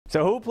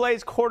So who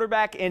plays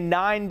quarterback in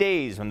 9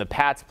 days when the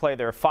Pats play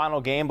their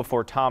final game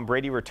before Tom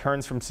Brady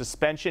returns from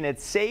suspension?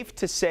 It's safe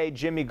to say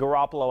Jimmy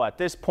Garoppolo at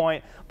this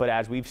point, but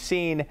as we've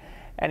seen,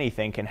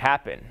 anything can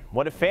happen.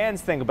 What do fans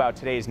think about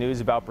today's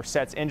news about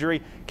Brissett's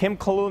injury? Kim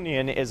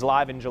Kalunian is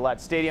live in Gillette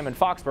Stadium in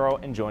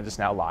Foxborough and joins us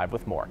now live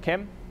with more.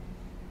 Kim?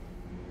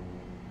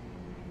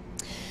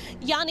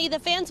 Yanni, the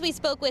fans we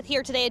spoke with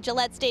here today at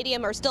Gillette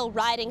Stadium are still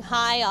riding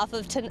high off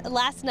of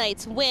last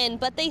night's win,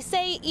 but they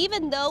say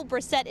even though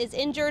Brissett is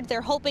injured,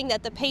 they're hoping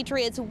that the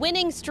Patriots'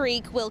 winning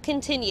streak will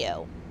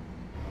continue.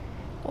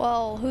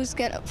 Well, who's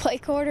going to play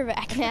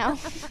quarterback now?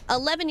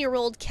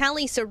 11-year-old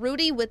Callie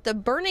Cerruti with the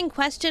burning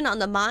question on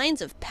the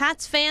minds of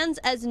Pats fans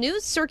as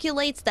news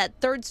circulates that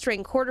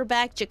third-string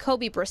quarterback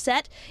Jacoby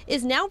Brissett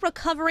is now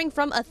recovering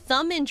from a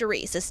thumb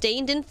injury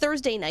sustained in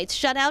Thursday night's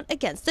shutout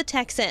against the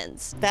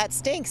Texans. That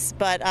stinks,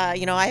 but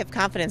I have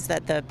confidence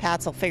that the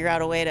Pats will figure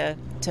out a way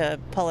to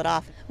pull it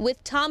off.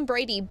 With Tom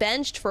Brady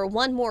benched for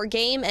one more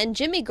game and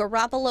Jimmy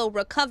Garoppolo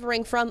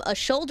recovering from a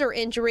shoulder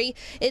injury,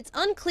 it's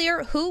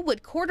unclear who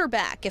would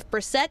quarterback if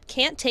Brissett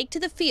can't take to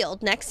the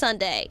field next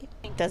Sunday.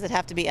 Does it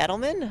have to be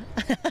Edelman?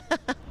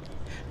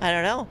 I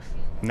don't know.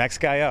 Next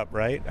guy up,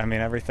 right? I mean,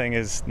 everything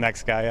is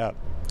next guy up.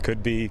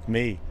 Could be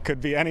me,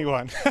 could be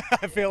anyone.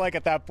 I feel like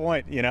at that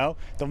point,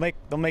 they'll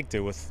make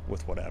do with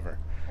whatever.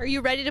 Are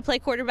you ready to play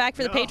quarterback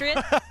for the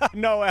Patriots?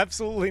 No,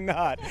 absolutely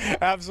not.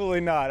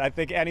 Absolutely not. I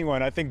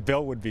think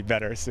Bill would be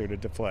better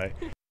suited to play.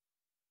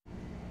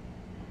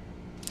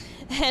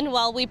 And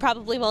while we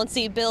probably won't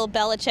see Bill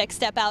Belichick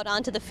step out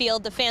onto the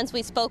field, the fans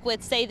we spoke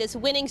with say this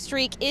winning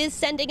streak is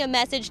sending a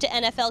message to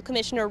NFL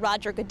Commissioner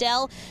Roger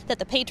Goodell that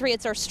the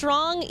Patriots are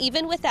strong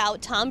even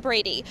without Tom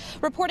Brady.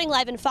 Reporting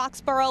live in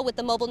Foxborough with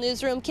the Mobile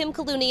Newsroom, Kim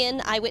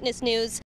Kalunian, Eyewitness News.